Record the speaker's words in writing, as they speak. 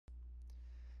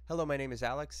Hello, my name is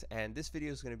Alex, and this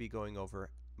video is going to be going over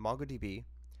MongoDB,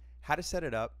 how to set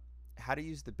it up, how to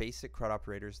use the basic CRUD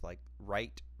operators like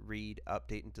write, read,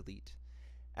 update, and delete,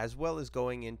 as well as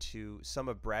going into some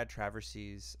of Brad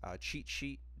Traversy's cheat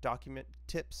sheet document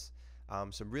tips,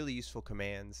 some really useful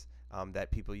commands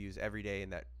that people use every day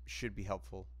and that should be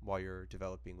helpful while you're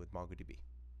developing with MongoDB.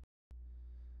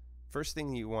 First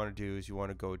thing you want to do is you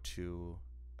want to go to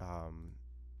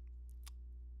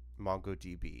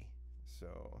MongoDB.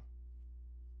 So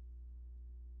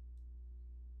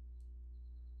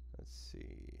let's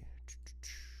see.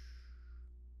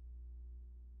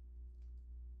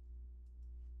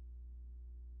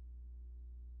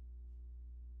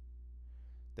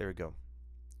 There we go.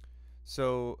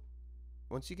 So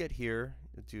once you get here,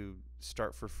 do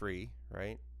start for free,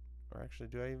 right? Or actually,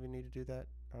 do I even need to do that?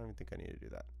 I don't even think I need to do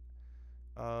that.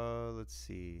 Let's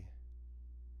see.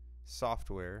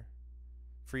 Software,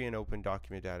 free and open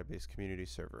document database community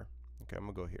server. Okay, I'm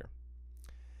gonna go here.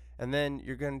 And then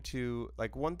you're going to,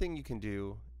 like, one thing you can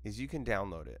do is you can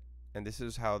download it. And this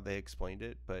is how they explained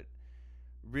it, but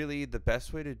really the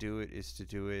best way to do it is to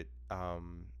do it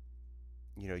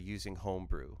using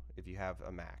Homebrew if you have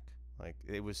a Mac. Like,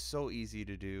 it was so easy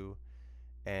to do,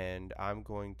 and I'm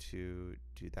going to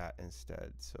do that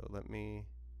instead. So let me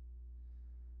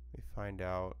find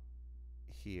out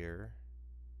here.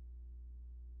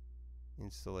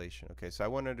 Installation. Okay, so I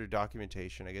went under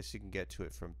documentation. I guess you can get to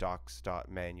it from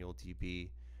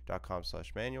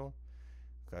docs.manualdb.com/manual.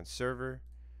 Click on server.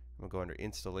 I'm gonna go under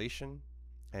installation,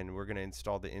 and we're gonna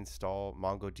install the install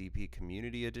MongoDB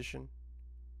Community Edition.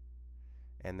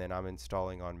 And then I'm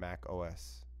installing on Mac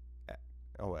OS,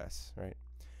 right?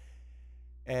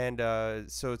 And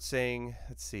so it's saying,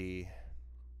 let's see.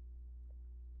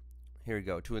 Here we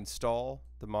go. To install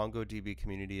the MongoDB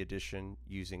Community Edition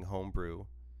using Homebrew,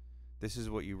 this is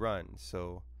what you run.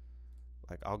 So,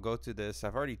 like, I'll go through this.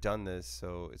 I've already done this,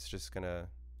 so it's just gonna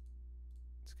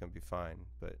be fine.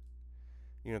 But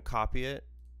copy it,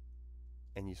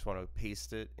 and you just want to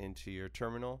paste it into your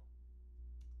terminal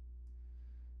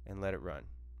and let it run.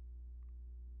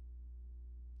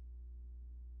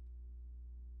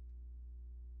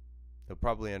 It'll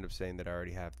probably end up saying that I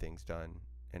already have things done,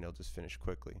 and it'll just finish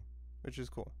quickly, which is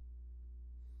cool.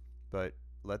 But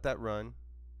let that run.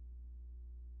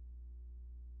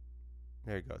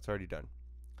 There you go, it's already done.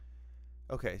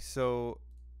 Okay, so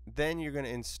then you're going to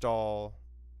install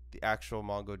the actual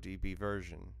MongoDB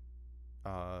version,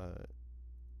 and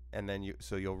then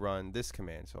you'll run this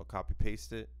command. So I'll copy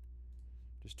paste it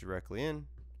just directly in,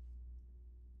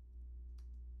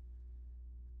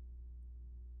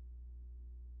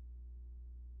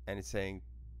 and it's saying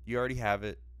you already have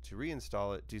it. To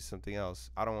reinstall it, do something else.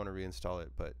 I don't want to reinstall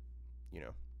it, but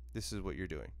this is what you're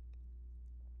doing.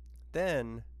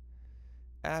 Then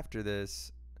after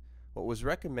this, what was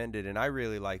recommended, and I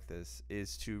really like this,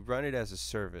 is to run it as a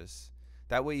service.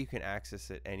 That way you can access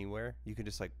it anywhere. You can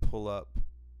just like pull up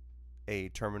a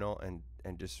terminal and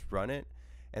just run it.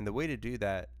 And the way to do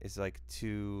that is like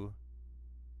here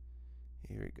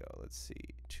we go, let's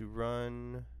see, to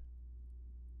run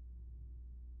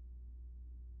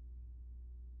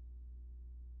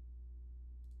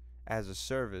as a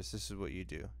service, this is what you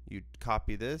do. You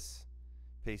copy this,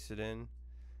 paste it in,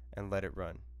 and let it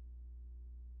run.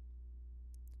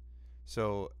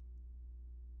 So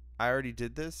I already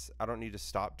did this. I don't need to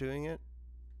stop doing it,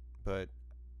 but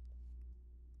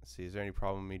let's see, is there any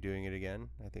problem with me doing it again?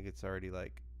 I think it's already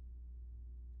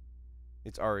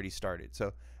started.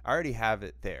 So I already have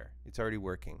it there. It's already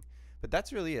working. But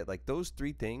that's really it. Like, those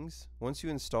three things, once you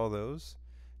install those,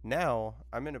 now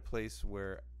I'm in a place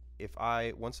where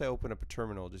once I open up a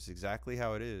terminal just exactly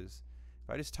how it is, if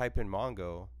I just type in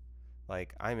Mongo,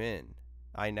 like, I'm in.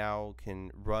 I now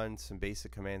can run some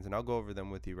basic commands, and I'll go over them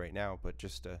with you right now, but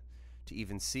just to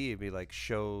even see, it'd be like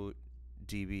show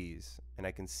DBs, and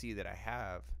I can see that I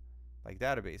have like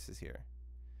databases here.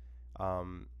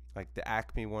 Like the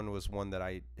Acme one was one that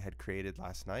I had created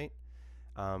last night,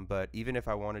 but even if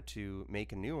I wanted to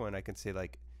make a new one, I can say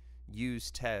like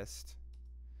use test,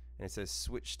 and it says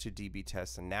switch to DB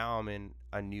test, and now I'm in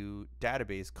a new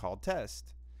database called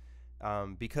test.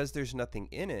 Because there's nothing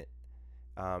in it,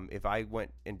 if I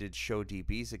went and did show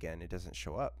DBs again, it doesn't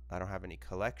show up. I don't have any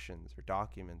collections or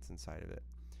documents inside of it.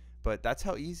 But that's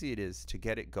how easy it is to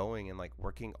get it going and like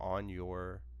working on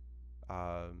your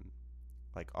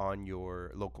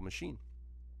local machine.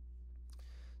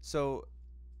 So,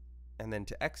 and then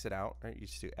to exit out, right? You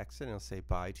just do exit, and it'll say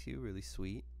bye to you. Really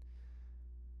sweet.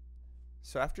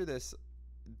 So after this,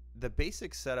 the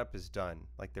basic setup is done.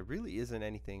 Like, there really isn't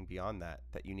anything beyond that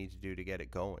you need to do to get it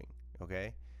going.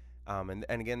 Okay. And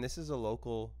again, this is a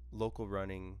local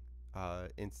running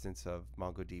instance of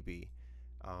MongoDB,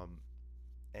 um,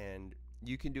 and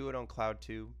you can do it on cloud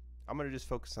too. I'm gonna just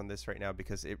focus on this right now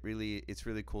because it's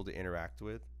really cool to interact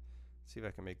with. Let's see if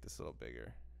I can make this a little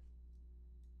bigger.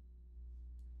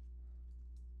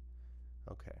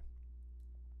 Okay.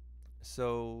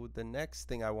 So the next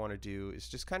thing I want to do is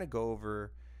just kind of go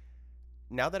over,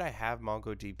 now that I have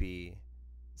MongoDB,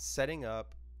 setting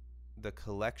up the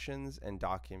collections and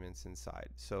documents inside.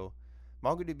 So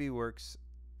MongoDB works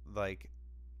like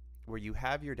where you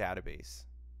have your database,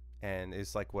 and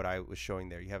it's like what I was showing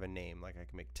there. You have a name, like I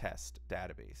can make test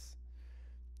database.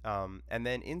 And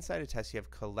then inside a test, you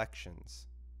have collections.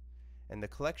 And the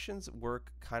collections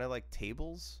work kind of like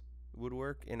tables would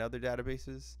work in other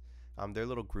databases. They're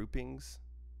little groupings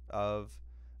of,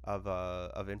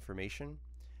 of information.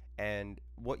 And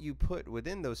what you put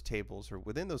within those tables or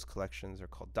within those collections are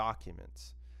called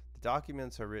documents. The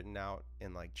documents are written out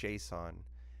in like JSON,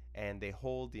 and they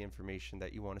hold the information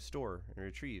that you want to store and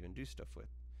retrieve and do stuff with.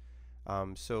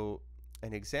 So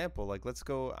an example, like let's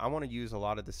go, I want to use a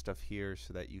lot of this stuff here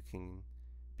so that you can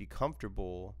be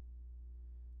comfortable,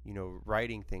 you know,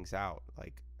 writing things out.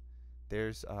 Like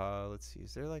there's, let's see,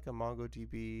 is there like a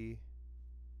MongoDB?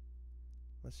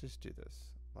 Let's just do this.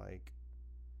 Like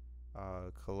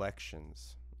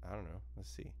collections. I don't know. Let's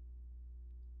see.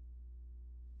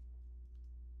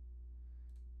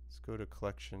 Let's go to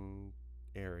collection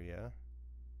area,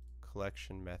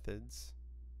 collection methods.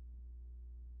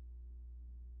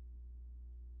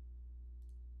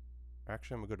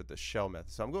 Actually, I'm gonna go to the shell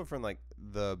method. So I'm going from like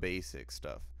the basic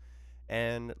stuff.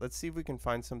 And let's see if we can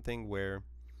find something where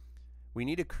we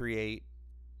need to create,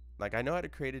 like I know how to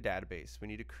create a database. We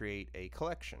need to create a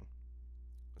collection.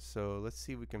 So let's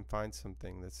see if we can find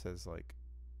something that says like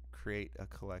create a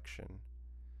collection.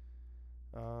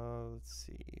 Let's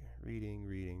see,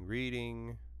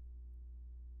 reading.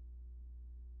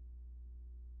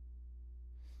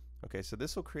 Okay, so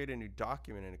this will create a new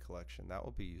document in a collection. That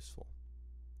will be useful.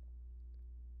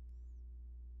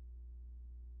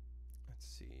 Let's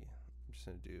see, I'm just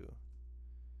gonna do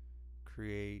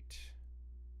create,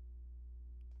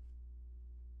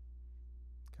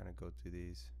 kind of go through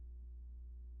these.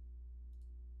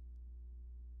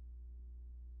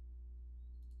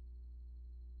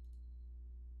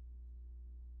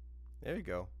 There you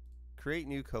go. Create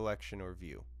new collection or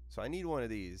view. So I need one of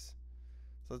these.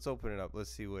 So let's open it up. Let's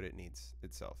see what it needs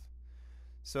itself.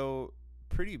 So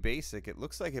pretty basic. It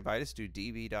looks like if I just do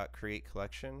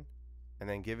db.createCollection and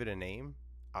then give it a name,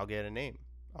 I'll get a name.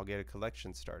 I'll get a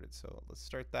collection started. So let's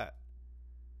start that.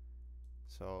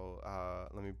 So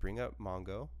let me bring up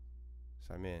Mongo.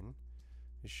 So I'm in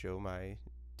to show my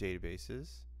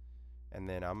databases. And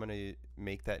then I'm going to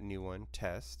make that new one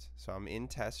test. So I'm in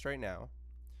test right now.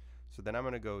 So then I'm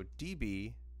going to go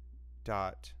db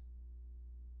dot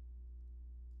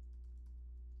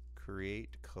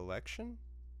create collection,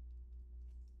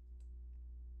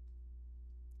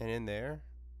 and in there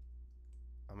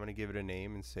I'm going to give it a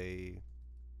name and say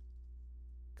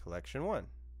collection 1.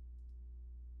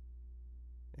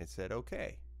 It said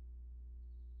okay.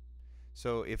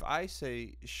 So if I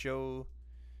say show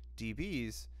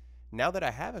DBs, now that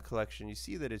I have a collection, you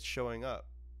see that it's showing up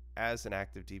as an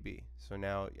active DB. So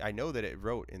now I know that it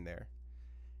wrote in there.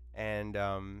 And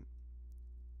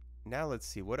now let's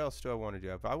see, what else do I want to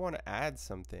do? If I want to add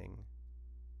something,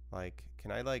 like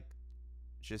can I like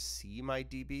just see my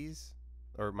DBs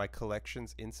or my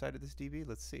collections inside of this DB?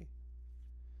 Let's see.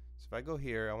 So if I go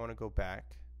here, I want to go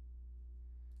back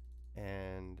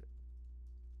and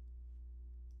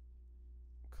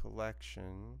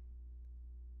collection.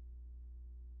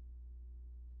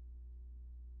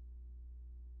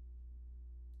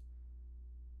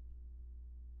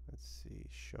 Let's see,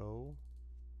 show.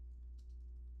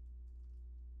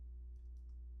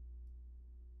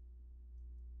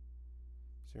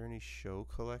 Is there any show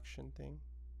collection thing?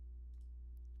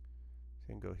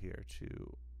 I can go here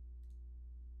to,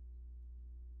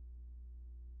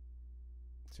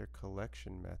 is there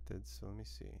collection methods? So let me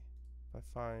see. If I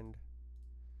find,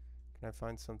 can I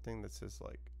find something that says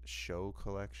like show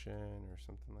collection or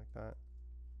something like that?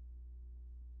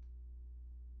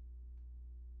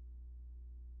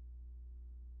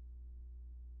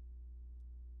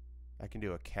 I can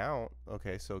do a count.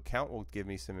 Okay, so count will give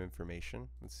me some information.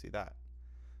 Let's see that.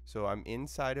 So I'm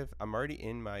inside of, I'm already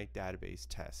in my database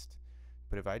test.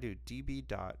 But if I do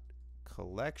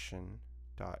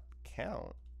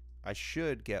db.collection.count, I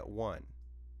should get 1.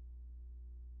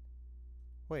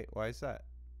 Wait, why is that?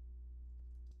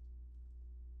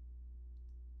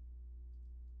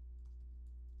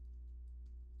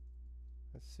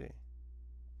 Let's see.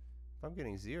 If I'm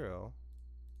getting 0,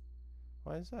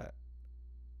 why is that?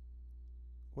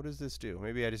 What does this do?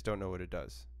 Maybe I just don't know what it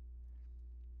does.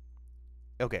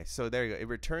 Okay, so there you go. It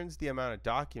returns the amount of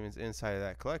documents inside of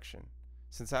that collection.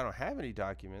 Since I don't have any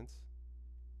documents,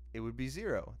 it would be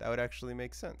 0. That would actually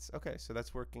make sense. Okay, so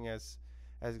that's working as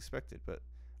expected. But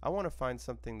I want to find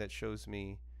something that shows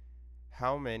me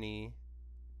how many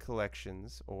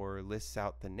collections or lists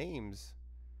out the names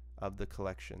of the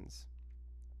collections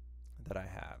that I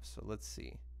have. So let's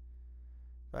see.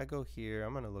 If I go here,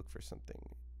 I'm going to look for something.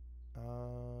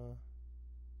 I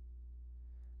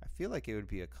feel like it would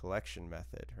be a collection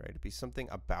method, right? It'd be something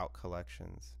about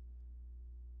collections.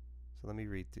 So let me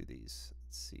read through these.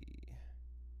 Let's see.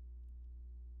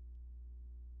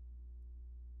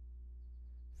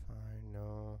 Fine,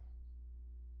 no.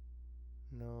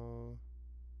 No.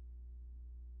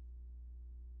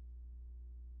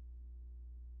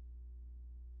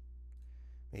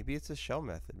 Maybe it's a shell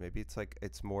method. Maybe it's like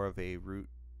it's more of a root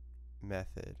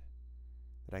method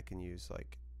that I can use,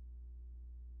 like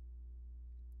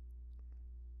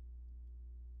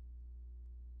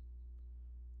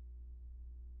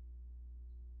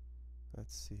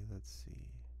let's see.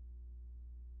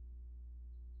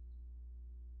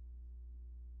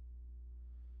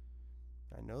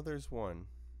 I know there's one.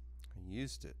 I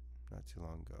used it not too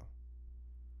long ago.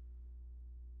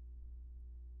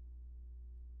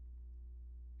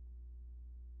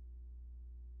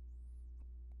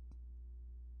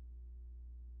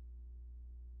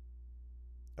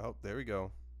 Oh, there we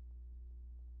go.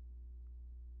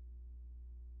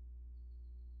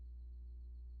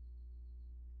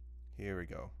 Here we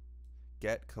go.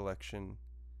 Get collection.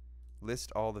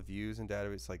 List all the views and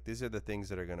database. Like, these are the things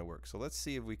that are going to work. So let's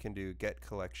see if we can do get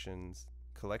collections,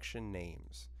 collection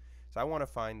names. So I want to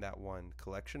find that one,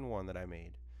 collection 1 that I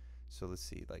made. So let's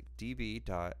see, like db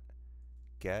dot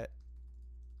get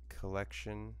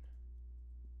collection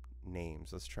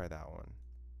names. Let's try that one.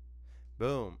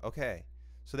 Boom. Okay.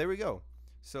 So there we go.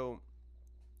 So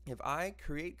if I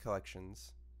create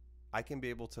collections, I can be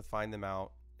able to find them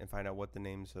out and find out what the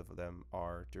names of them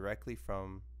are directly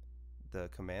from the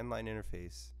command line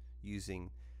interface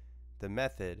using the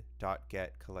method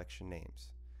 .get collection names.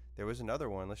 There was another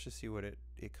one. Let's just see what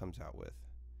it comes out with.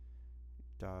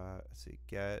 Let's see,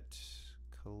 get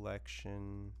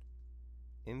collection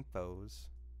infos.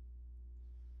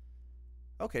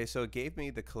 Okay, so it gave me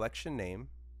the collection name,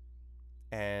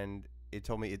 and it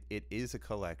told me it is a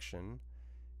collection,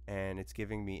 and it's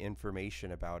giving me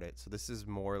information about it. So this is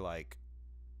more like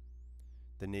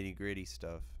the nitty-gritty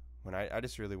stuff. When I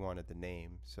just really wanted the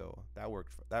name, so that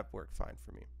worked fine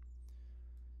for me.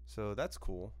 So that's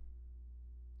cool.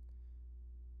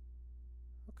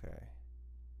 Okay.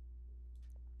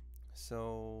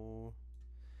 So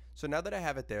now that I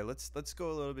have it there, let's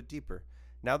go a little bit deeper.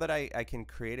 Now that I can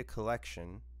create a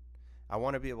collection, I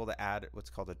want to be able to add what's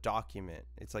called a document.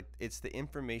 It's the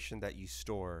information that you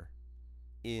store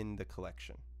in the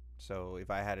collection. So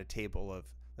if I had a table of,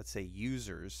 let's say,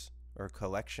 users, or a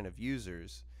collection of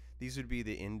users, these would be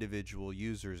the individual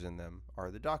users in them are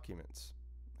the documents.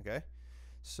 Okay,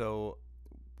 so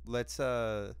let's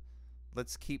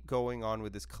keep going on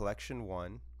with this collection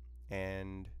 1,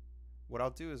 and what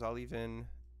I'll do is let me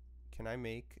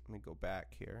go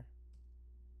back here.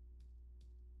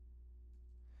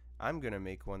 I'm gonna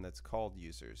make one that's called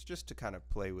users just to kind of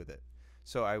play with it.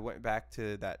 So I went back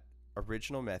to that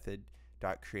original method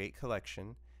 .create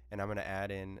collection, and I'm gonna add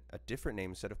in a different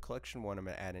name. Instead of collection 1, I'm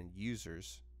gonna add in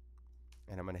users,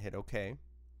 and I'm gonna hit OK.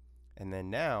 And then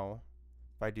now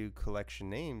if I do collection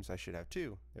names, I should have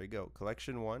 2. There you go,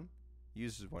 collection 1,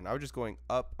 users 1. I was just going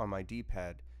up on my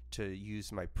D-pad to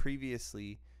use my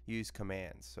previously used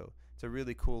commands. So it's a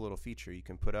really cool little feature. You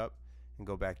can put up and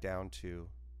go back down to,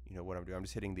 you know, what I'm doing. I'm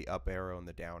just hitting the up arrow and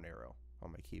the down arrow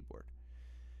on my keyboard.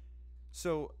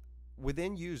 So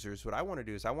within users, what I want to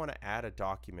do is I want to add a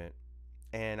document,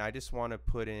 and I just want to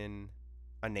put in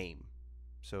a name.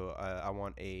 So I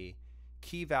want a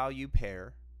key value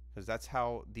pair, because that's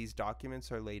how these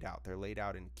documents are laid out. They're laid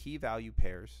out in key value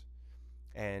pairs,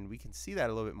 and we can see that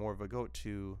a little bit more if I go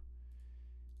to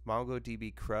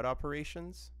MongoDB CRUD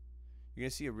operations. You're going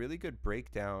to see a really good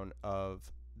breakdown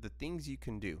of the things you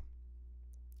can do.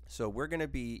 So we're going to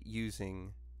be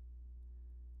using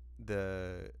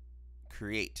the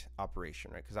create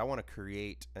operation, right? Because I want to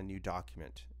create a new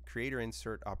document. Create or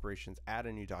insert operations, add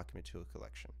a new document to a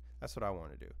collection. That's what I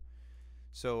want to do.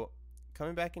 So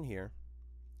coming back in here,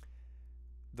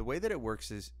 the way that it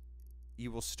works is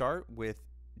you will start with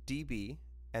DB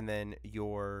and then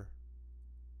your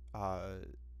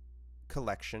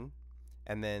collection,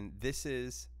 and then this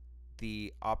is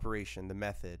the operation, the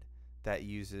method that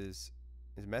uses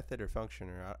is method or function,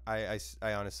 or I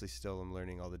honestly still am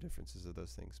learning all the differences of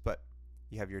those things. But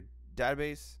you have your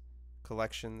database,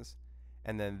 collections,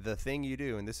 and then the thing you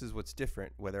do, and this is what's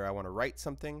different, whether I want to write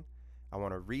something, I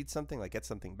want to read something, like get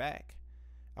something back,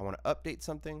 I want to update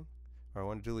something, or I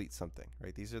want to delete something,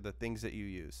 right? These are the things that you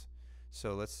use.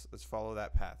 So let's follow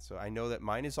that path. So I know that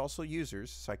mine is also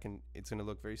users, so it's going to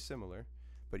look very similar,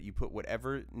 but you put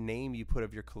whatever name you put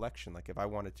of your collection. Like if I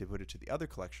wanted to put it to the other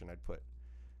collection, I'd put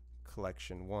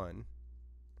collection 1.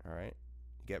 All right,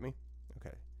 you get me?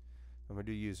 Okay, I'm going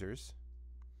to do users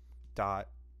dot,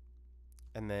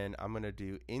 and then I'm going to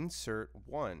do insert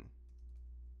 1.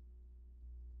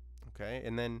 Okay,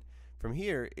 and then from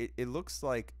here, it looks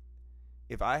like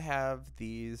if I have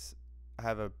these, I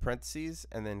have a parentheses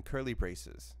and then curly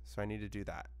braces. So I need to do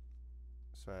that.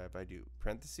 So if I do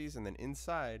parentheses and then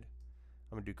inside,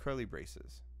 I'm going to do curly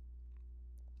braces.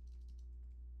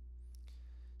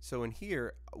 So in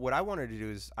here, what I wanted to do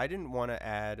is I didn't want to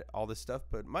add all this stuff,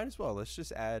 but might as well. Let's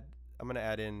just add, I'm going to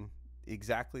add in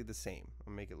exactly the same.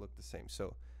 I'll make it look the same.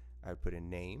 So I would put in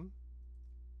name,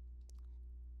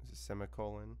 there's a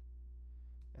semicolon,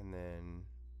 and then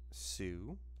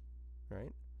Sue,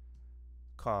 right?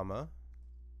 Comma,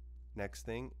 next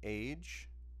thing, age,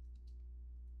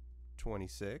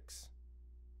 26,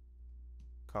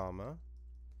 comma,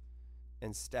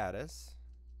 and status,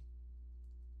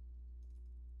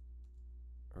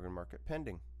 we're going to mark it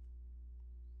pending.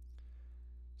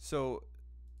 So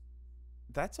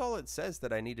that's all it says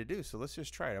that I need to do. So let's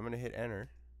just try it. I'm going to hit enter.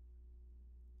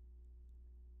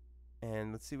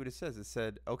 And let's see what it says. It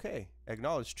said, okay,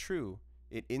 acknowledge true.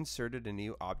 It inserted a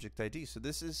new object ID. So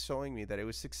this is showing me that it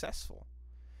was successful.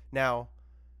 Now,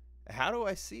 how do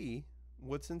I see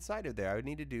what's inside of there? I would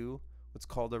need to do what's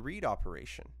called a read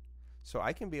operation. So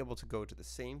I can be able to go to the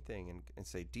same thing and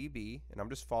say DB, and I'm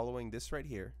just following this right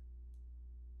here,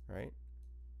 right?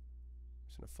 I'm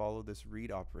just going to follow this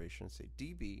read operation and say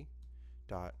DB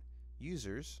dot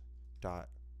users dot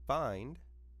find.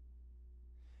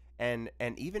 And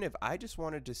even if I just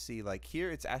wanted to see, like here,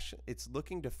 it's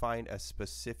looking to find a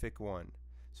specific one.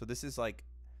 So this is like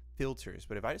filters.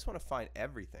 But if I just want to find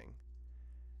everything,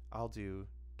 I'll do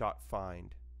dot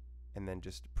find and then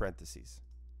just parentheses.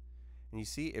 And you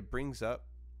see it brings up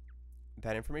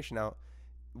that information. Now,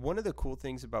 one of the cool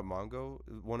things about Mongo,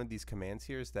 one of these commands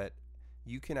here, is that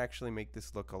you can actually make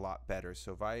this look a lot better.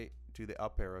 So if I do the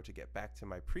up arrow to get back to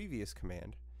my previous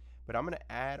command, but I'm going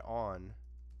to add on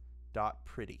dot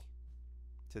pretty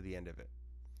to the end of it.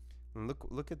 And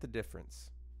look at the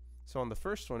difference. So on the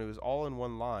first one, it was all in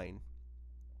one line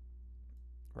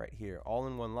right here, all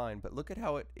in one line, but look at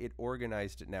how it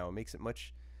organized it now. It makes it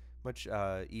much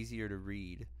easier to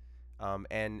read.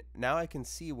 And now I can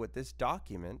see what this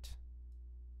document,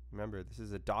 remember this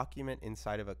is a document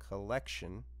inside of a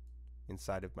collection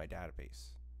inside of my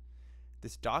database.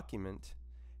 This document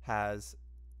has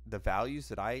the values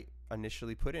that I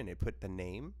initially put in. It put the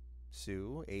name,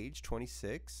 Sue, age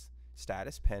 26,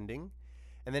 status pending,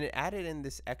 and then it added in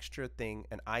this extra thing,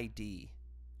 an ID,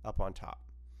 up on top.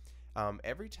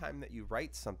 Every time that you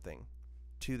write something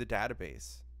to the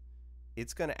database,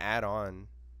 it's going to add on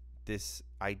this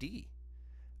ID,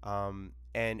 and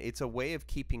it's a way of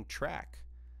keeping track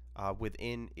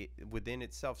within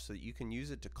itself, so that you can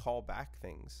use it to call back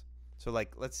things. So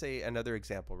like, let's say another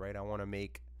example, right? I want to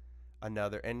make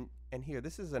another, and here,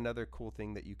 this is another cool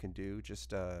thing that you can do.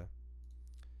 Just a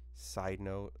side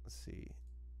note, let's see.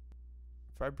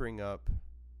 If I bring up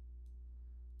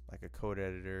like a code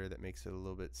editor that makes it a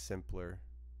little bit simpler,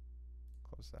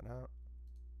 close that out.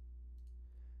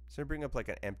 So I bring up like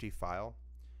an empty file.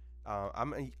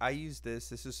 I use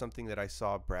this is something that I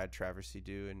saw Brad Traversy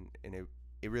do, and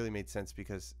it really made sense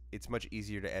because it's much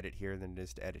easier to edit here than it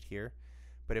is to edit here.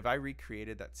 But if I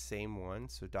recreated that same one,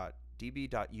 so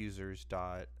 .db.users.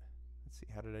 Let's see,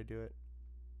 how did I do it?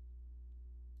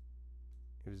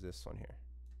 It was this one here.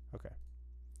 Okay.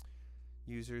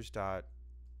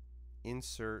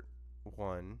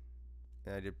 Users.insert1,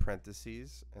 and I did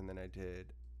parentheses, and then I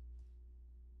did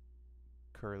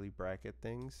curly bracket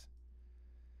things.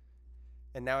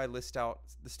 And now I list out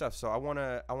the stuff. So I want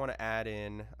to add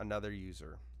in another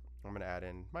user. I'm going to add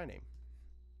in my name.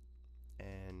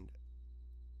 And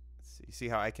let's see. See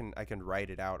how I can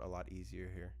write it out a lot easier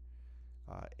here.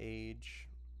 Age,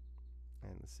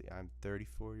 and let's see, I'm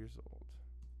 34 years old.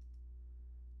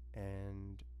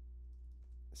 And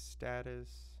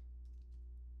status,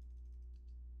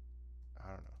 I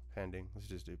don't know, pending. Let's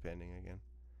just do pending again.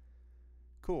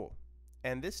 Cool.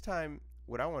 And this time,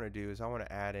 what I want to do is I want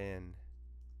to add in,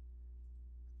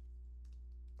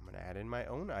 I'm going to add in my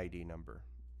own ID number.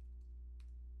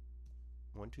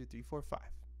 1, 2, 3, 4, 5.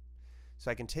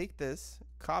 So I can take this,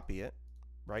 copy it,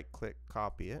 right click,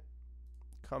 copy it,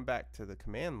 come back to the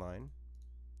command line,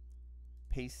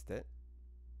 paste it,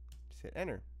 just hit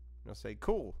enter. It'll say,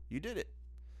 cool, you did it.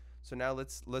 So now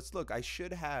let's look. I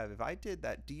should have, if I did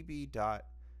that db dot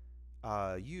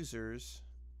users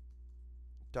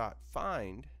dot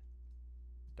find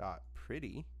dot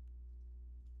pretty,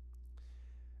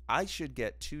 I should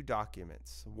get two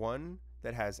documents, one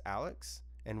that has Alex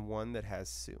and one that has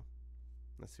Sue.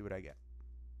 Let's see what I get.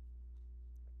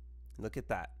 Look at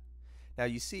that. Now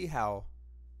you see how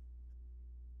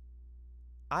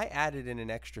I added in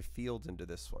an extra field into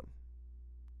this one,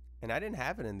 and I didn't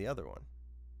have it in the other one.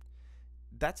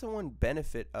 That's the one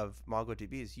benefit of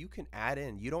MongoDB is you can add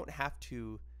in. You don't have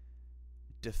to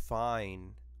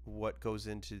define what goes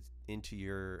into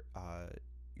your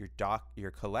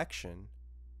collection,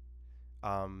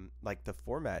 like the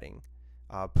formatting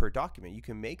per document. You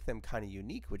can make them kind of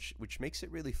unique, which makes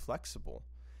it really flexible.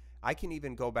 I can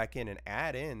even go back in and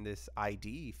add in this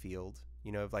ID field.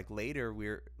 You know, if like later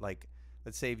we're like,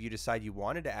 let's say if you decide you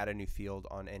wanted to add a new field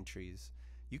on entries,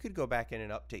 you could go back in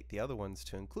and update the other ones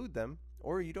to include them,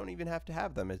 or you don't even have to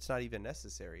have them. It's not even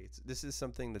necessary. This is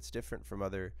something that's different from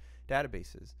other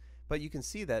databases. But you can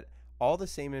see that all the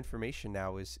same information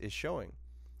now is showing.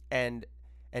 And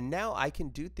now I can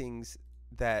do things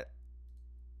that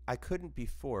I couldn't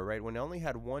before, right? When I only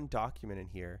had one document in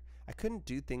here, I couldn't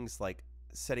do things like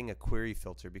setting a query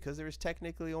filter because there was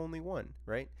technically only one,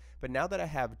 right? But now that I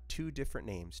have two different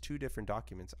names, two different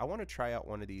documents, I want to try out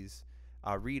one of these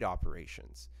read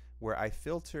operations where I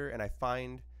filter and I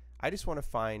just want to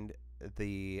find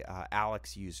the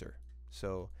Alex user.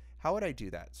 So how would I do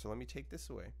that? So let me take this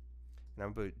away, and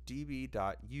I'm going to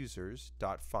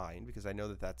db.users.find because I know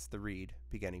that that's the read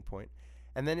beginning point.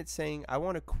 And then it's saying I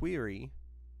want to query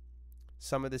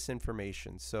some of this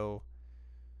information. So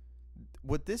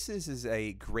what this is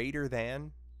a greater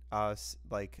than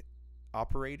like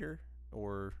operator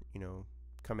or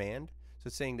command. So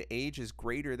it's saying the age is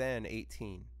greater than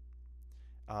 18.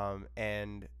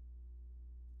 And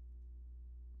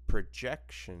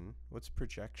projection, what's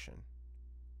projection?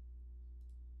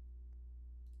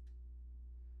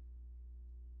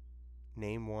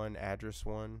 Name 1, address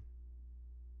 1.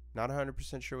 Not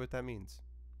 100% sure what that means.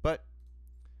 But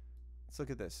let's look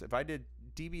at this. If I did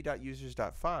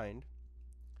db.users.find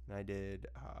and I did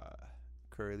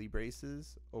curly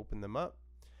braces, open them up,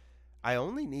 I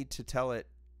only need to tell it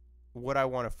what I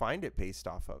want to find it based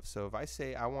off of. So if I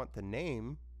say I want the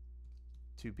name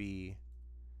to be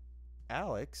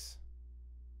Alex,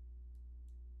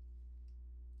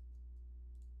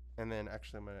 and then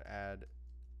actually I'm going to add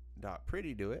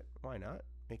 .pretty to it. Why not?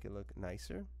 Make it look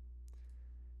nicer.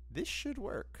 This should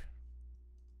work.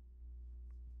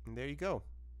 And there you go.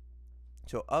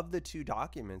 So of the two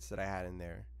documents that I had in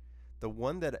there, the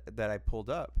one that I pulled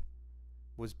up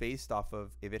was based off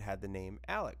of if it had the name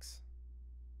Alex.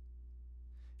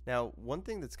 Now, one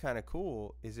thing that's kind of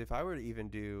cool is if I were to even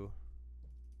do,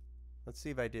 let's see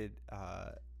if I did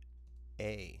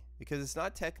A, because it's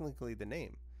not technically the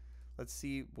name. Let's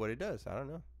see what it does. I don't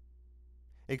know.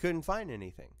 It couldn't find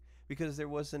anything because there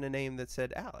wasn't a name that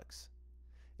said Alex.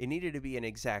 It needed to be an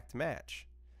exact match.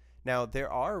 Now,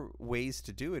 there are ways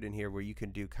to do it in here where you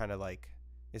can do kind of like,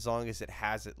 as long as it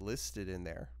has it listed in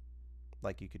there,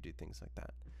 like you could do things like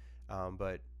that.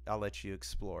 But I'll let you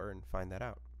explore and find that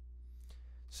out.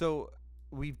 So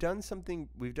we've done something,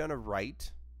 we've done a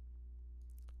write,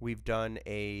 we've done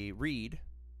a read,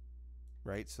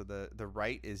 right? So the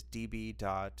write is db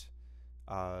dot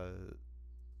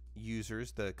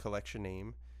users, the collection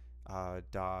name,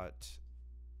 dot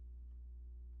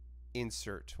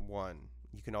insert 1.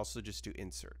 You can also just do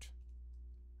insert,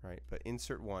 right? But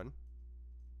insert 1.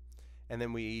 And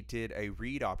then we did a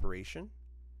read operation.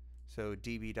 So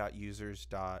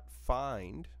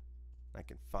db.users.find. I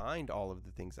can find all of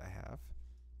the things I have.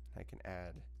 I can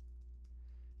add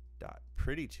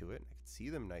 .pretty to it. I can see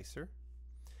them nicer.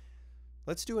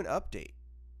 Let's do an update.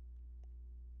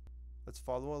 Let's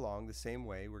follow along the same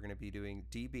way. We're going to be doing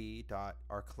db dot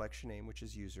our collection name, which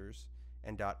is users,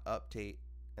 and dot update.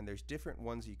 And there's different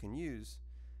ones you can use.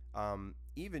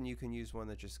 Even you can use one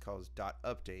that just calls dot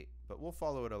update, but we'll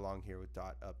follow it along here with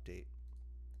dot update.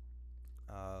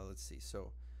 Let's see.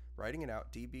 So writing it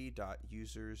out,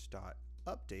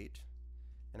 db.users.update,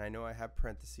 and I know I have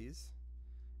parentheses,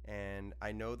 and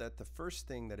I know that the first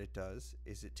thing that it does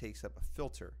is it takes up a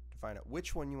filter to find out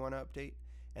which one you want to update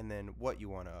and then what you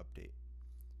want to update.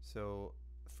 So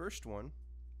the first one,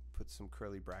 put some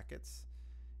curly brackets,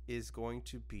 is going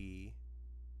to be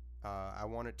I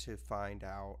want it to find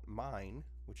out mine,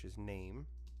 which is name,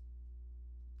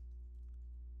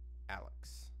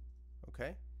 Alex.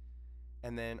 Okay?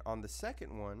 And then on the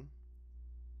second one,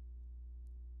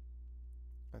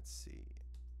 let's see.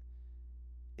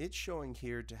 It's showing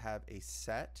here to have a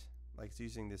set, like it's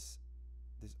using this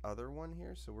other one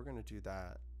here, so we're going to do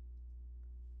that.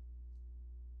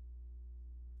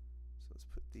 So let's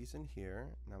put these in here,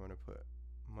 and I'm going to put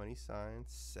money sign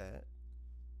set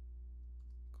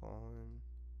colon,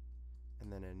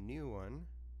 and then a new one,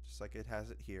 just like it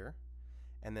has it here,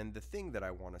 and then the thing that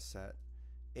I want to set,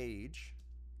 age,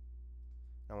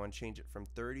 I want to change it from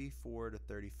 34 to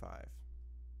 35.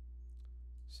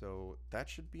 So that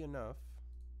should be enough.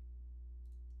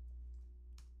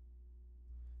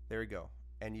 There we go.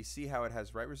 And you see how it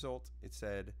has right result. It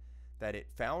said that it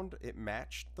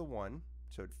matched the one,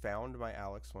 so it found my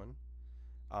Alex one,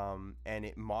 and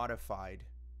it modified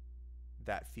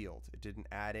that field. It didn't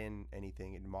add in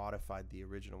anything. It modified the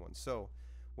original one. So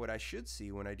what I should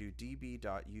see when I do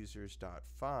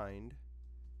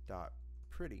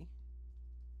db.users.find.pretty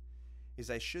is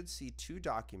I should see two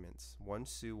documents, one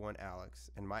Sue, one Alex,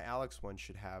 and my Alex one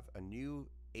should have a new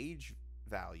age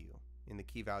value in the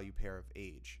key value pair of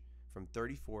age from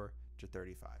 34 to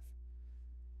 35.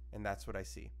 And that's what I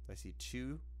see. I see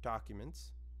two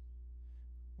documents,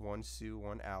 one Sue,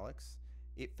 one Alex.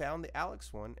 It found the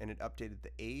Alex one and it updated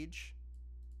the age,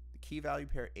 the key value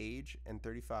pair age and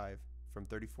 35 from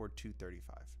 34 to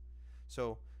 35.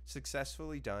 So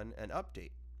successfully done an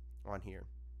update on here.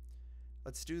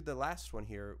 Let's do the last one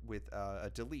here with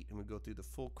a delete, and we go through the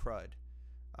full CRUD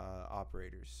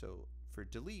operators. So for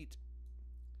delete,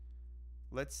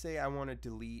 let's say I want to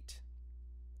delete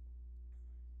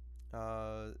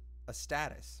a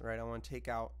status, right? I want to take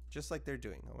out, just like they're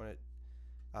doing, I want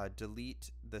to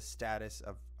delete the status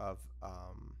of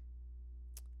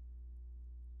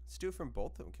let's do it from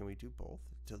both of them. Can we do both?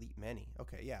 Delete many.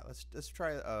 Okay, yeah, let's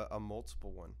try a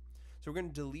multiple one. So we're going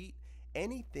to delete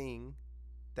anything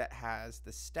that has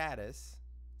the status.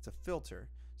 It's a filter.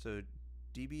 So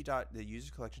the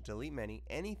user collection delete many,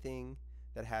 anything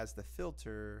that has the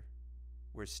filter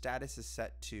where status is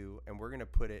set to, and we're going to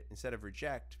put it, instead of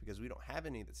reject, because we don't have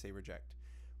any that say reject,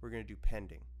 we're going to do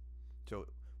pending. So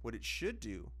what it should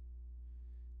do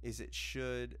is it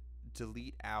should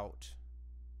delete out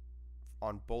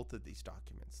on both of these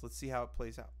documents. Let's see how it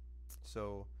plays out.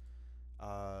 So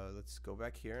let's go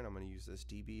back here, and I'm going to use this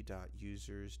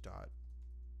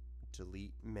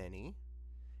db.users.delete many,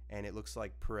 and it looks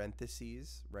like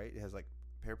parentheses, right? It has like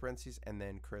pair parentheses and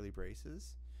then curly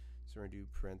braces. So we're going to do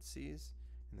parentheses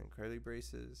and then curly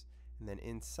braces, and then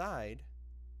inside,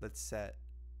 let's set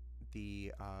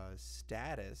the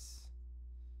status,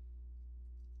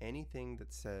 anything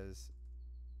that says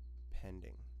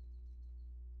pending.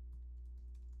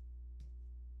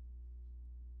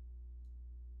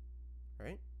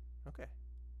 Right? Okay.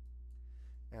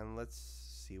 And let's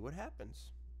see what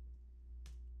happens.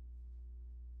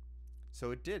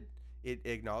 So it did. It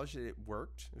acknowledged that it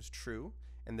worked. It was true.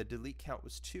 And the delete count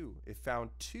was 2. It found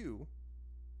 2.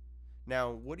 Now,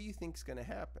 what do you think is going to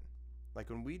happen? Like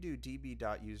when we do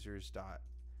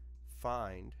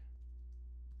db.users.find,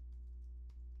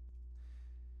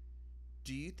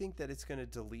 do you think that it's going to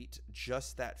delete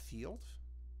just that field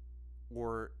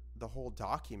or the whole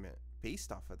document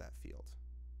based off of that field?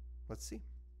 Let's see.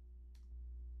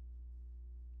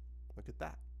 Look at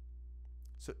that.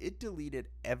 So it deleted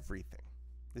everything.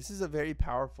 This is a very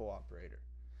powerful operator.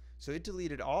 So it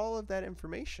deleted all of that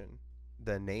information,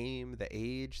 the name, the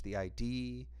age, the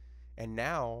ID, and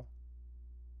now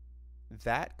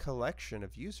that collection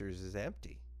of users is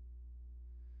empty.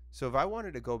 So if I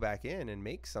wanted to go back in and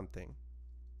make something,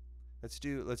 let's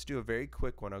do a very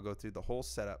quick one. I'll go through the whole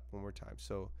setup one more time.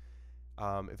 So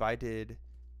if I did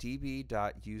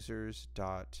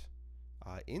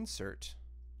db.users.insert,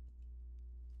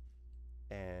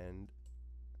 and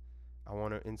I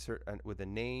want to insert with a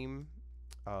name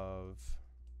of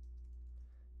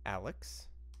Alex.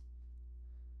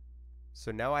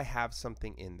 So now I have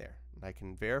something in there. And I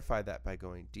can verify that by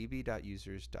going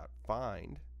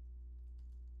db.users.find.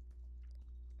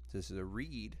 So this is a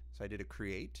read. So I did a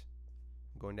create.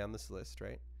 I'm going down this list,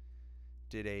 right?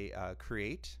 Did a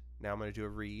create. Now I'm going to do a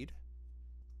read.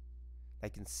 I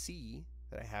can see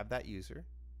that I have that user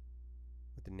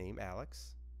with the name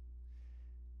Alex.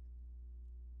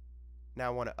 Now I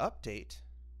want to update.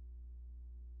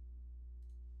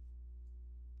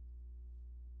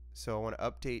 So I want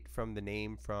to update from the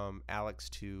name from Alex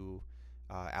to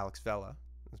Alex Vela.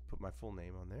 Let's put my full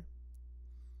name on there.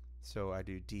 So I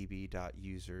do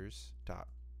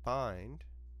db.users.find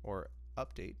or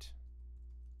update.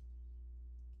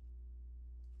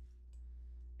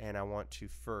 And I want to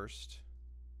first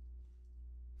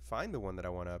find the one that I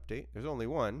want to update. There's only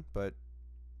one, but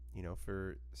you know,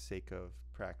 for sake of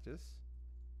practice,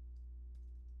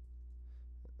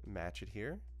 match it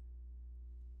here.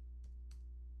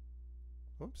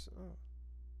 Whoops.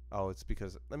 Oh, it's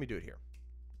because, let me do it here.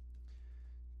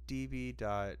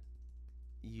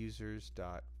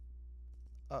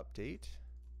 db.users.update.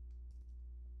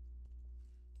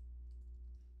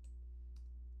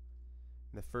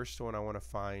 The first one, I want to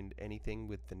find anything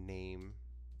with the name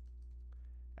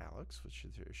Alex, which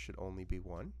should only be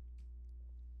one.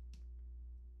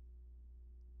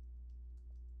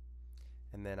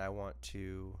 And then I want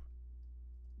to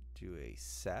do a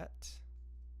set.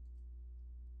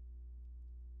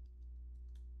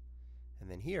 And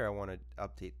then here I want to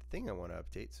update the thing I want to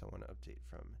update. So I want to update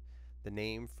from the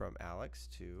name from Alex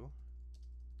to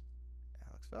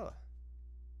Alex Vela.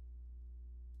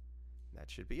 That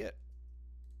should be it.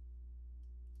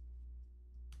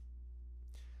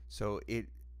 So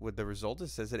with the result, it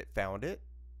says that it found it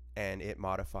and it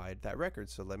modified that record.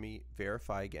 So let me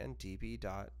verify again.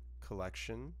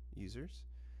 db.collection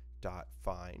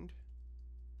users.find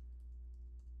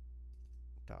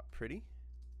 .pretty.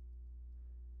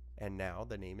 And now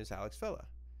the name is Alex Vela.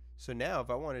 So now if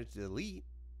I wanted to delete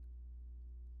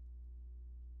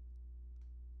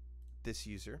this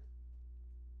user,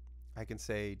 I can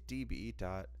say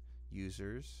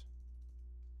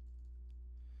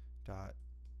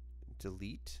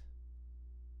db.users.delete.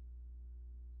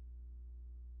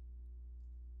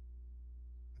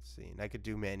 Let's see, and I could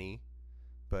do many,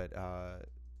 but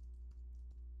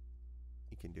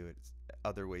you can do it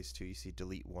other ways too. You see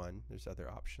delete one, there's other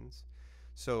options.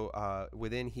 So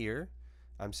within here,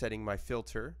 I'm setting my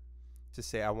filter to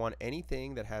say I want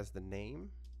anything that has the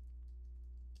name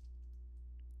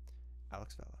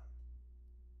Alex Vela.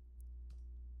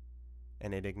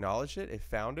 And it acknowledged it, it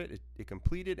found it, it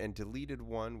completed and deleted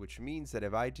one, which means that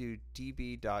if I do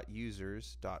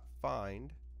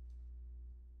db.users.find,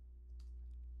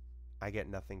 I get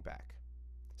nothing back.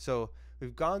 So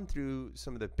we've gone through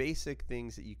some of the basic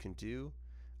things that you can do.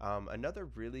 Another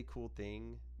really cool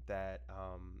thing that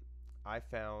I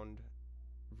found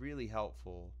really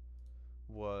helpful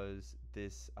was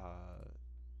this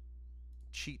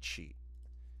cheat sheet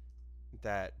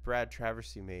that Brad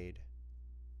Traversy made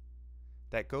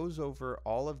that goes over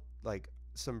all of like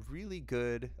some really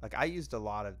good, like I used a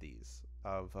lot of these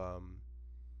of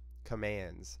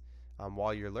commands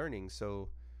while you're learning. So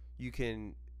you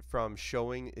can, from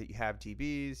showing that you have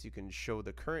DBs, you can show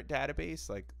the current database.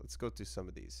 Like let's go through some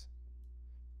of these.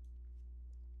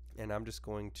 And I'm just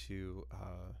going to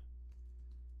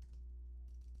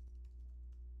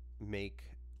make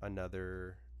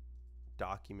another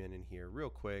document in here real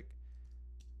quick,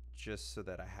 just so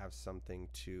that I have something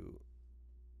to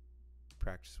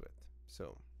practice with.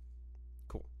 So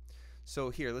cool. So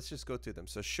here, let's just go through them.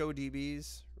 So show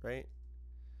DBs, right?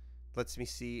 Lets me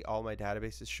see all my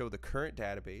databases. Show the current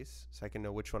database, so I can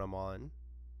know which one I'm on.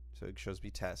 So it shows me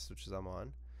tests, which is I'm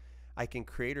on. I can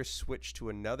create or switch to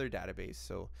another database.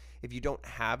 So if you don't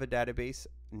have a database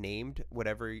named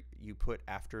whatever you put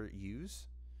after use,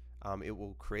 it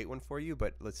will create one for you.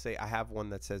 But let's say I have one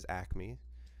that says Acme.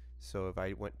 So if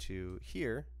I went to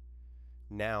here,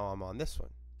 now I'm on this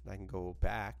one. I can go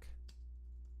back,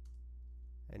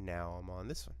 and now I'm on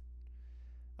this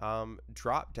one.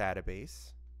 Drop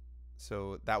database.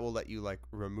 So that will let you like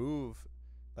remove,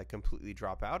 like completely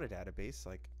drop out a database.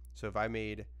 Like, so if I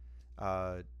made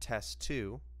test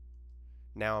 2,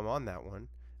 now I'm on that one.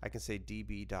 I can say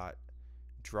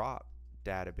db.drop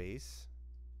database,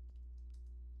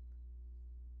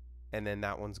 and then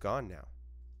that one's gone now.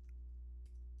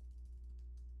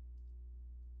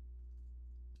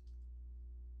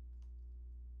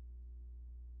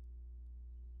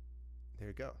 There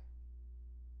you go.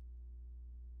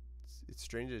 It's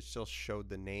strange that it still showed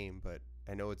the name, but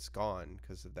I know it's gone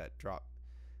because of that drop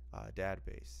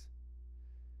database.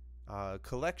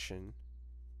 Collection,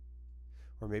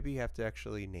 or maybe you have to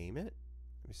actually name it.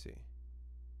 Let me see.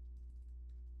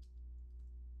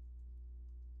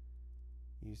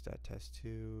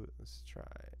 Use.test2. Let's try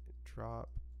drop.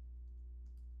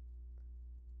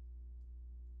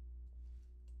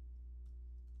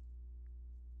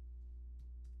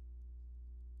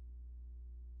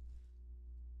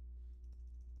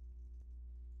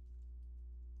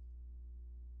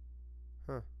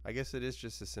 Huh. I guess it is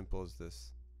just as simple as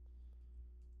this.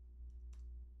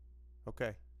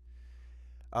 Okay.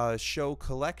 Show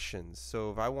collections. So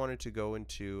if I wanted to go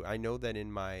into, I know that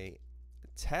in my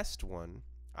test one,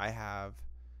 I have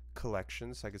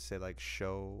collections. So I could say like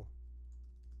show.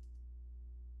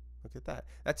 Look at that.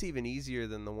 That's even easier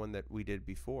than the one that we did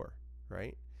before,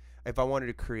 right? If I wanted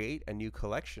to create a new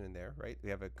collection in there, right? We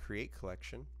have a create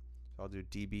collection. So I'll do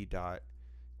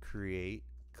db.create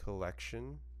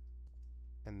collection,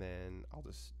 and then I'll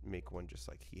just make one just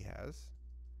like he has,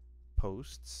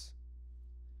 posts.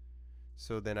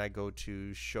 So then I go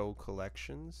to show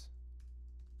collections,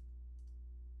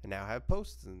 and now I have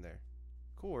posts in there.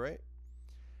 Cool, right?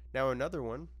 Now another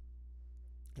one,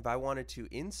 if I wanted to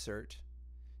insert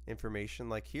information,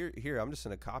 like here I'm just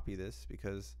going to copy this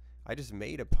because I just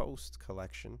made a post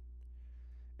collection,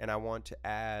 and I want to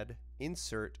add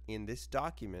insert in this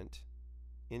document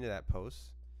into that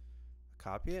post.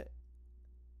 Copy it,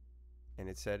 and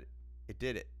it said it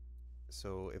did it.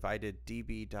 So if I did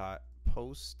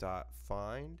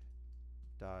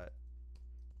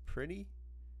db.post.find.pretty,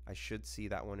 I should see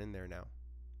that one in there now.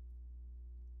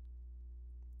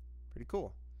 Pretty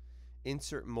cool.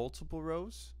 Insert multiple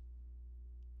rows.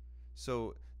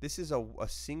 So this is a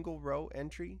single row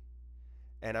entry,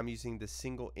 and I'm using the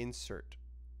single insert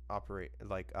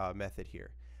method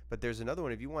here. But there's another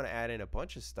one. If you want to add in a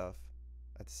bunch of stuff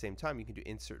at the same time, you can do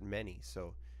insert many.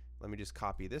 So let me just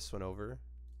copy this one over,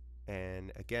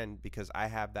 and again, because I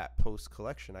have that post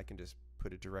collection, I can just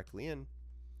put it directly in.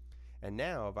 And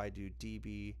now if I do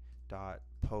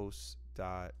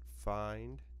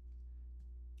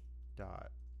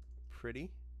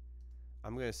db.post.find.pretty,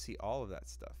 I'm going to see all of that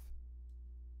stuff.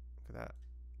 Look at that.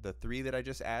 The 3 that I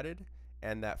just added,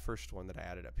 and that first one that I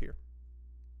added up here.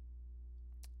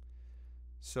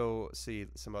 So see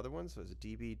some other ones. So it's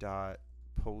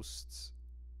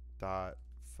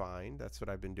db.posts.find. That's what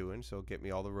I've been doing. So it'll get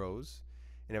me all the rows.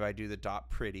 And if I do the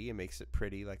 .pretty, it makes it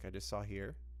pretty like I just saw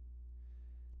here.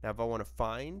 Now if I want to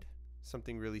find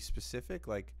something really specific,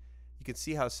 like you can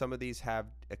see how some of these have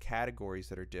categories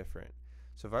that are different.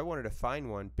 So if I wanted to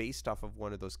find one based off of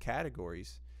one of those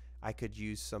categories, I could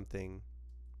use something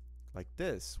like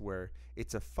this, where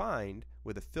it's a find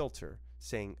with a filter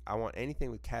saying I want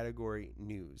anything with category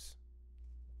news,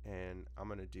 and I'm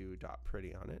going to do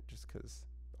 .pretty on it just because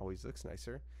it always looks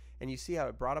nicer. And you see how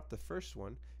it brought up the first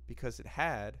one because it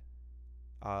had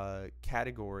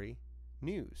category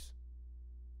news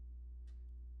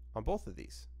on both of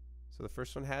these. So the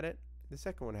first one had it, the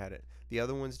second one had it. The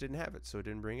other ones didn't have it, so it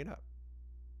didn't bring it up.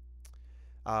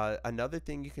 Another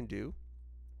thing you can do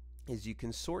is you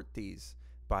can sort these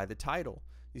by the title.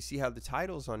 You see how the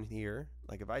titles on here,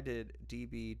 like if I did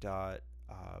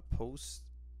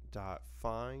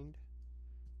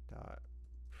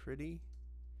db.post.find.pretty,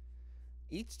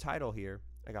 each title here,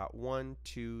 I got 1,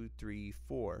 2, 3,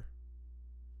 4.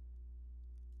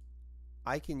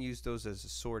 I can use those as a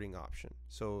sorting option.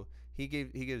 So he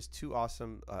gives 2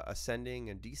 awesome ascending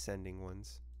and descending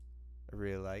ones I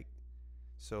really like.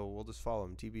 So we'll just follow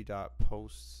them.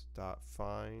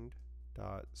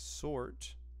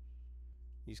 db.post.find.sort.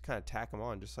 You just kind of tack them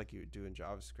on just like you would do in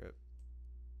JavaScript.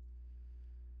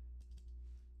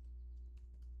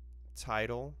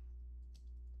 Title.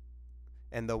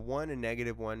 And the 1 and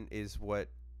 -1 is what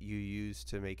you use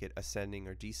to make it ascending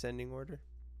or descending order.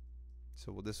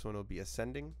 So this one will be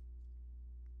ascending.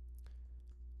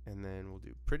 And then we'll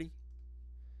do pretty.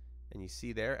 And you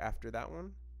see there after that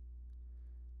one,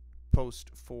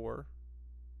 post 4,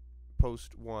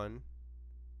 post 1,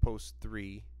 post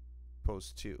 3,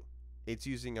 post 2. It's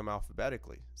using them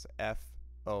alphabetically. So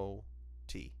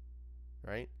F-O-T,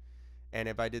 right? And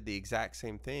if I did the exact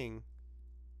same thing,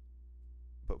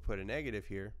 but put a negative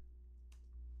here,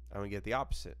 I'm going to get the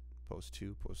opposite. Post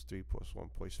 2, post 3, post 1,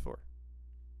 post 4.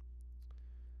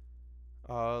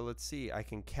 Let's see. I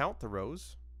can count the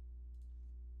rows.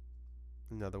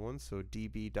 Another one. So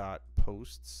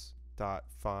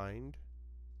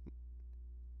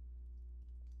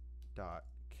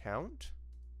db.posts.find.count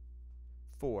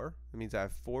 4. That means I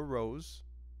have 4 rows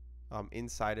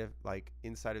inside of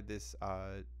this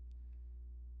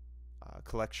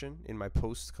collection, in my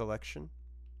posts collection.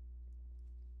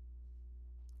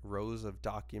 Rows of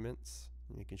documents.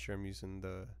 Making sure I'm using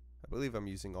I believe I'm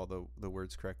using all the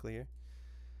words correctly here.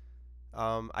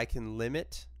 I can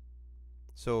limit.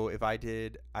 So if I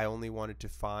only wanted to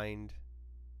find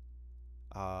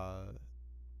how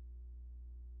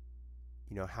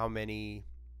many,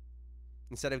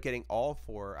 instead of getting all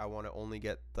 4, I want to only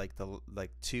get like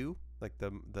 2, like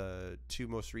the 2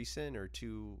 most recent, or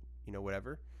 2,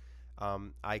 whatever.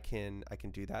 I can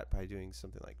do that by doing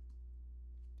something like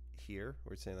here,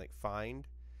 where it's saying like find.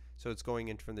 So it's going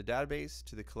in from the database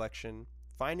to the collection,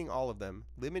 finding all of them,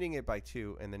 limiting it by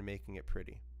 2, and then making it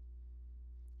pretty.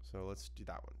 So let's do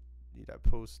that one.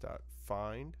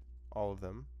 d.post.find, all of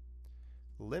them,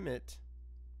 limit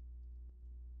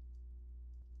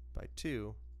by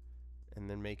 2, and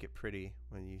then make it pretty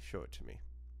when you show it to me.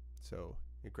 So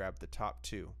It grabbed the top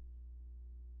two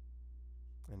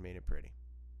and made it pretty.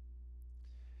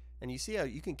 And you see how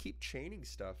you can keep chaining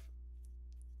stuff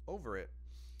over it.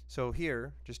 So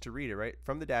here, just to read it, right?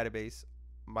 From the database,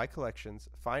 my collections,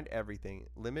 find everything,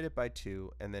 limit it by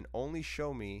 2, and then only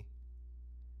show me,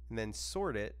 and then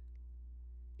sort it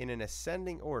in an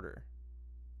ascending order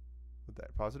with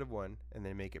that +1, and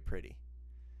then make it pretty.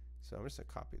 So I'm just going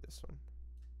to copy this one.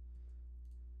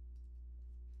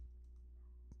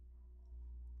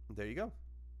 There you go.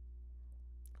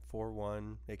 4,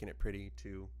 1, making it pretty,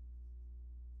 2.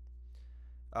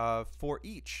 For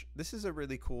each, this is a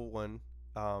really cool one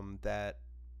that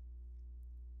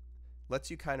lets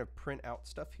you kind of print out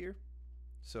stuff here.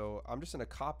 So I'm just going to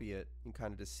copy it and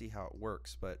kind of just see how it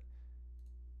works. But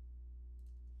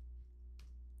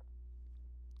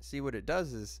see, what it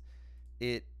does is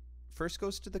it first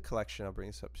goes to the collection. I'll bring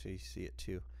this up so you see it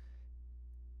too.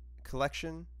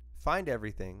 Collection, find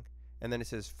everything, and then it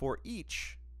says for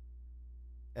each,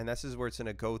 and this is where it's going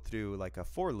to go through like a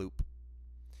for loop.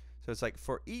 So it's like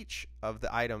for each of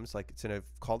the items, like it's going to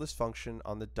call this function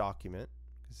on the document,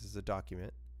 because this is a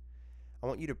document. I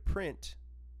want you to print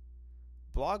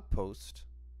blog post,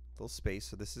 little space,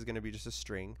 so this is going to be just a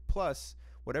string, plus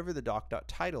whatever the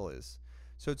doc.title is.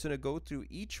 So it's going to go through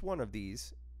each one of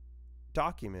these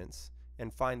documents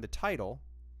and find the title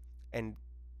and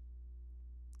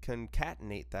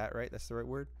concatenate that, right? That's the right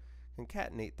word?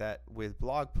 Concatenate that with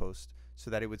blog post so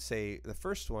that it would say the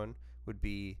first one would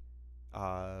be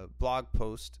blog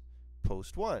post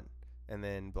 1, and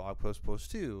then blog post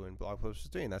 2, and blog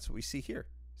post 3, and that's what we see here.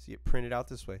 See it printed out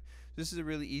this way. This is a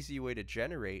really easy way to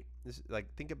generate this.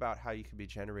 Like, think about how you could be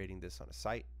generating this on a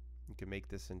site. You can make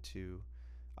this into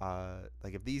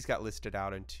like if these got listed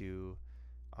out into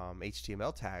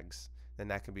HTML tags, then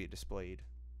that can be displayed,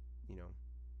 you know,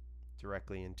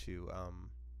 directly into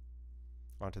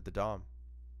onto the DOM.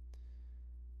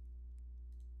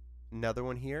 Another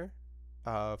one here.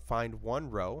 Find one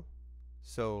row.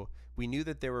 So we knew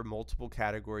that there were multiple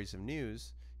categories of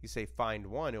news. You say find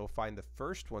one, it will find the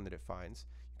first one that it finds.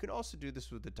 You can also do this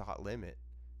with the dot limit.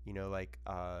 You know, like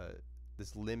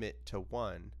this limit to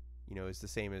 1, you know, is the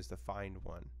same as the find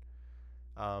one.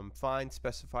 Find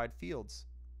specified fields.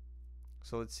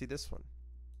 So let's see this one.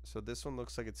 So this one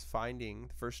looks like it's finding,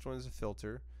 the first one is a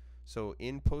filter. So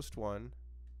in post 1,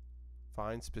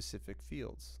 find specific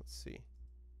fields. Let's see.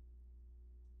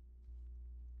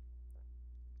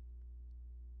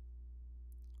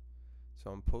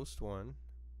 So on post 1,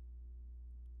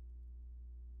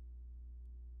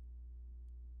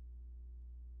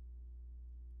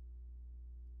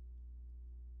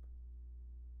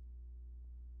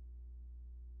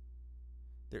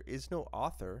 there is no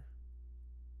author,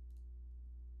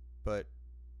 but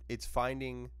it's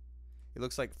finding, it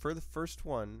looks like for the first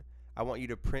one, I want you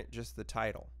to print just the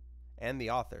title and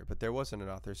the author, but there wasn't an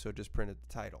author, so it just printed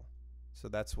the title. So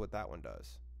that's what that one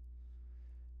does.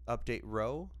 Update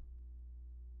row.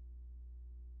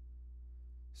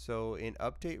 So in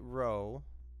update row,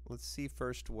 let's see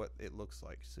first what it looks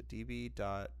like. So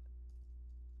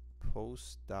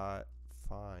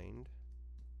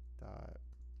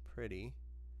db.post.find.pretty.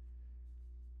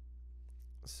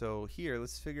 So here,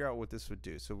 let's figure out what this would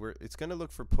do. So it's going to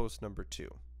look for post number 2.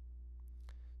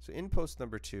 So in post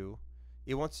number 2,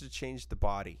 it wants to change the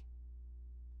body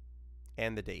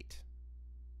and the date.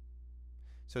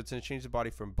 So it's going to change the body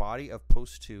from body of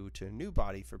post 2 to a new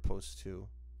body for post 2.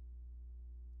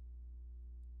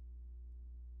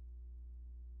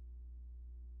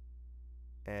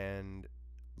 And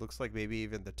looks like maybe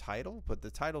even the title, but the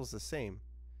title's the same.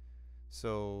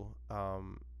 So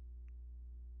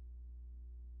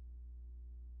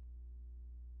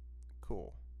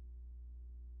cool.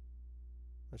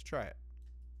 Let's try it.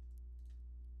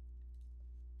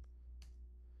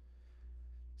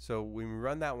 So when we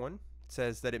run that one, it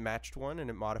says that it matched 1 and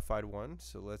it modified 1.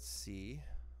 So let's see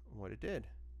what it did.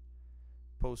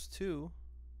 Post 2,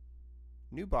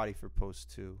 new body for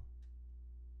post 2.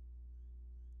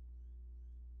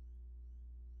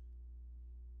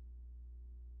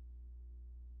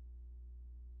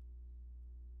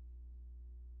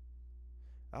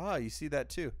 Ah, you see that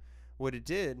too. What it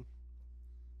did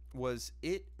was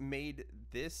it made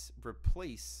this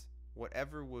replace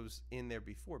whatever was in there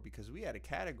before, because we had a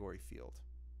category field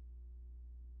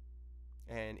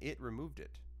and it removed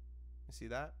it. You see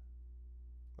that?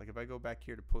 Like if I go back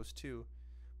here to post 2,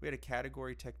 we had a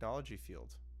category technology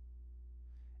field.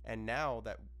 And now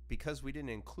that, because we didn't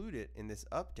include it in this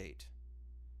update,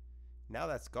 now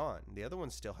that's gone. The other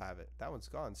ones still have it. That one's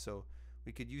gone. So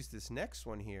we could use this next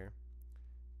one here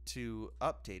to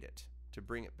update it, to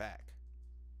bring it back.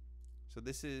 So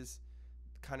this is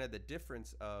kind of the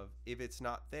difference of if it's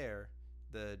not there,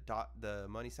 the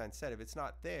money sign said, if it's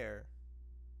not there,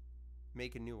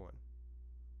 make a new one.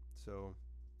 So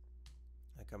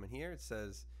I come in here, it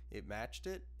says it matched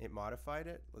it, it modified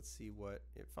it. Let's see what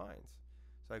it finds.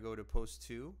 So I go to post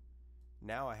 2.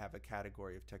 Now I have a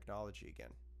category of technology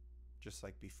again, just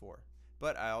like before.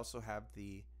 But I also have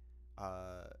the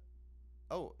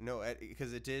oh no,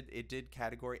 because it did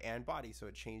category and body, so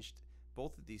it changed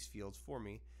both of these fields for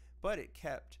me. But it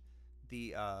kept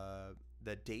the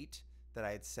date that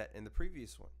I had set in the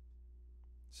previous one.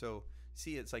 So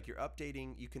see, it's like you're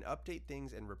updating. You can update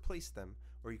things and replace them,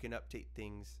 or you can update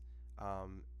things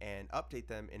and update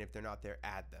them, and if they're not there,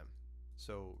 add them.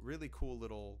 So really cool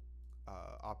little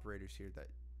operators here that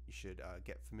you should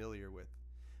get familiar with.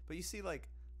 But you see, like,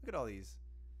 look at all these.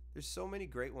 There's so many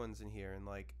great ones in here, and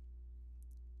like,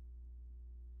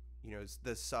 you know, it's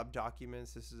the sub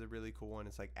documents. This is a really cool one.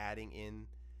 It's like adding in,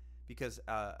 because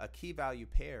a key value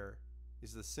pair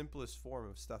is the simplest form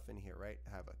of stuff in here, right?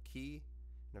 I have a key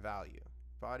and a value,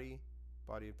 body,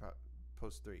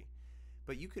 post 3.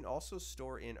 But you can also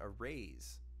store in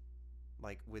arrays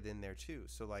like within there too.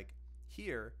 So like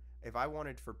here, if I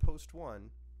wanted for post 1,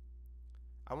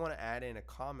 I want to add in a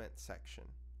comment section,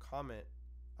 comment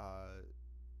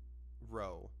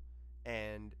row,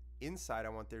 and inside I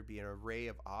want there to be an array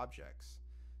of objects.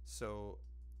 So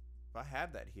if I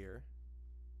have that here,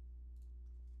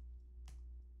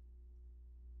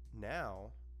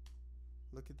 now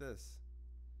look at this.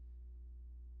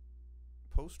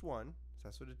 Post 1, so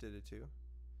that's what it did it to,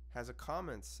 has a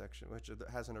comments section which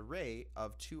has an array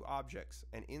of 2 objects,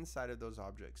 and inside of those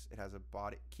objects it has a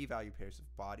body key value pairs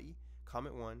of body,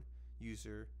 comment 1,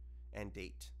 user, and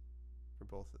date for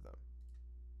both of them.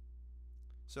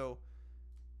 So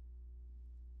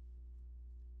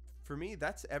for me,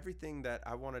 that's everything that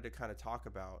I wanted to kind of talk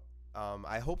about.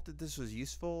 I hope that this was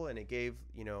useful and it gave,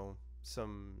 you know,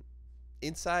 some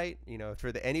insight, you know,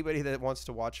 for anybody that wants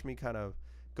to watch me kind of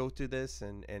go through this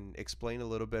and explain a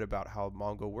little bit about how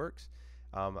Mongo works.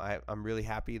 I'm really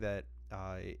happy that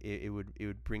it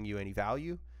would bring you any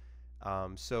value.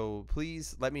 So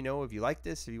please let me know if you like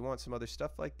this, if you want some other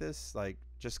stuff like this, like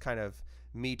just kind of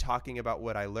me talking about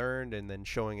what I learned and then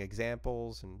showing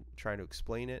examples and trying to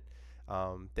explain it.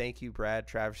 Thank you, Brad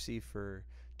Traversy, for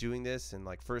doing this and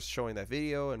like first showing that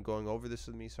video and going over this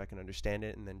with me so I can understand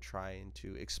it and then trying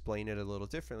to explain it a little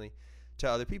differently to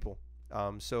other people.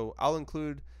 So I'll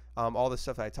include all the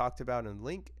stuff I talked about in the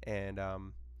link, and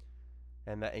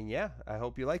yeah, I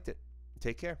hope you liked it.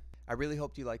 Take care. I really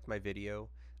hope you liked my video.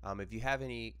 If you have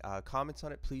any comments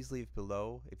on it, please leave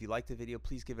below. If you liked the video,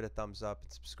 please give it a thumbs up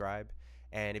and subscribe.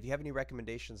 And if you have any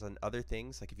recommendations on other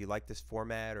things, like if you like this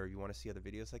format or you want to see other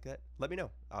videos like that, let me know.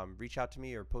 Reach out to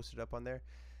me or post it up on there.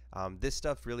 This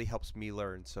stuff really helps me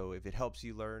learn. So if it helps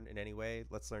you learn in any way,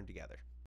 let's learn together.